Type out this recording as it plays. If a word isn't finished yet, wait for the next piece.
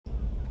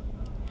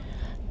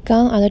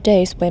Gone are the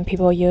days when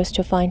people used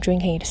to find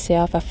drinking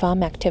itself a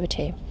fun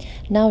activity.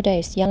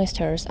 Nowadays,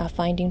 youngsters are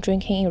finding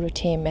drinking in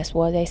routine as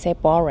what they say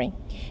boring.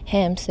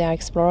 Hence, they are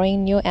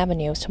exploring new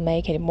avenues to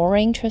make it more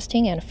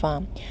interesting and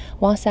fun.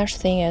 One such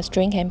thing is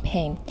drink and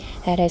paint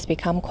that has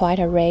become quite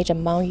a rage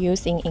among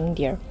youth in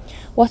India.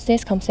 What's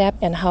this concept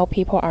and how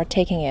people are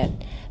taking it?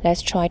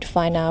 Let's try to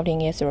find out in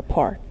its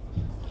report.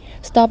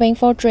 Stopping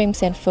for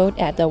drinks and food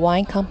at the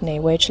wine company,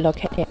 which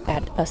located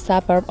at a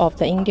suburb of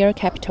the India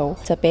capital,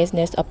 is a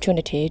business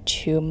opportunity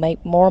to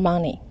make more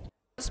money.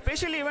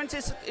 Special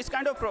events is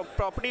kind of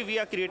property we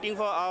are creating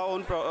for our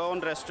own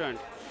restaurant.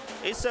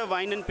 It's a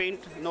wine and paint.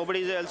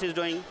 Nobody else is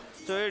doing.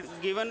 So it's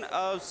given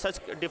such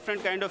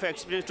different kind of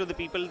experience to the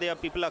people.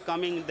 People are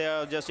coming. They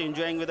are just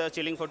enjoying with us,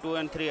 chilling for 2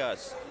 and 3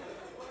 hours.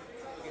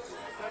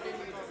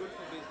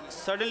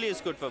 Certainly,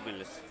 it's good for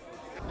business.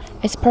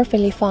 It's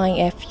perfectly fine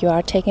if you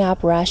are taking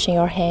up brush in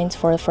your hands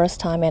for the first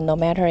time, and no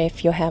matter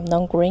if you have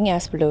known green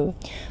as blue.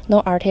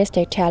 No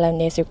artistic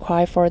talent is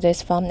required for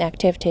this fun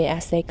activity,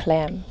 as they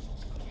claim.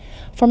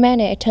 For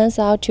many, it turns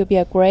out to be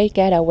a great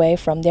getaway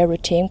from their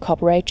routine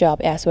corporate job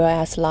as well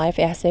as life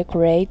as they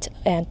create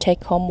and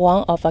take home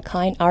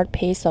one-of-a-kind art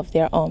piece of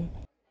their own.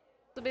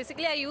 So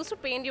basically, I used to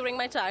paint during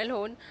my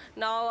childhood.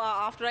 Now,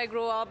 after I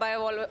grow up, I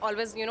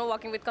always,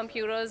 working with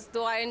computers,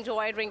 though I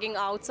enjoy drinking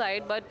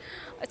outside, but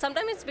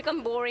sometimes it's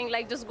become boring,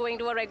 like just going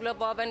to a regular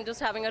pub and just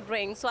having a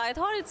drink. So I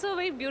thought it's a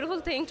very beautiful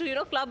thing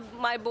to, club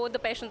both the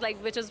passions,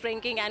 like which is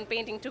drinking and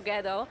painting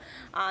together.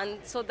 And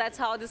so that's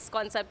how this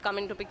concept come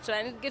into picture.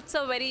 And it gives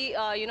a very,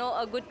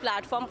 a good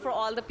platform for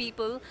all the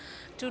people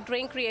to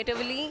drink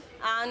creatively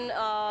and,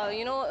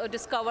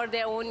 discover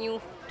their own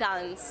new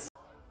talents.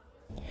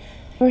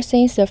 Ever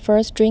since the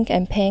first drink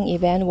and paint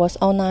event was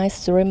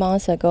organized 3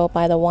 months ago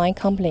by the wine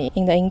company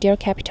in the India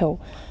capital,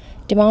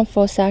 demand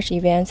for such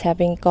events have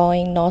been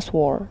going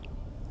northward.